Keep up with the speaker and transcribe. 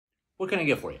What can I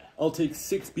get for you? I'll take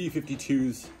 6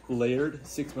 B-52s layered,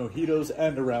 6 mojitos,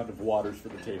 and a round of waters for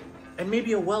the table. And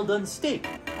maybe a well-done steak.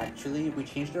 Actually, we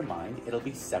changed our mind. It'll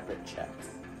be separate checks.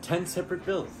 10 separate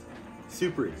bills.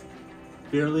 Super easy.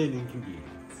 Barely an inconvenience.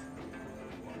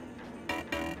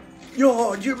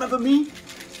 Yo, do you remember me?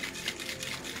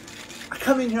 I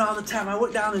come in here all the time. I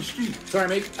work down the street. Sorry,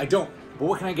 mate, I don't. But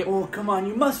what can I get? Oh, come on,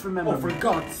 you must remember Oh, for me.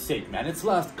 God's sake, man, it's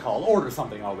last call. Order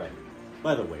something already.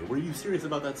 By the way, were you serious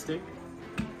about that steak?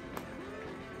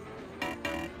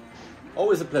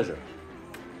 Always a pleasure.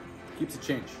 Keeps a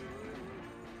change.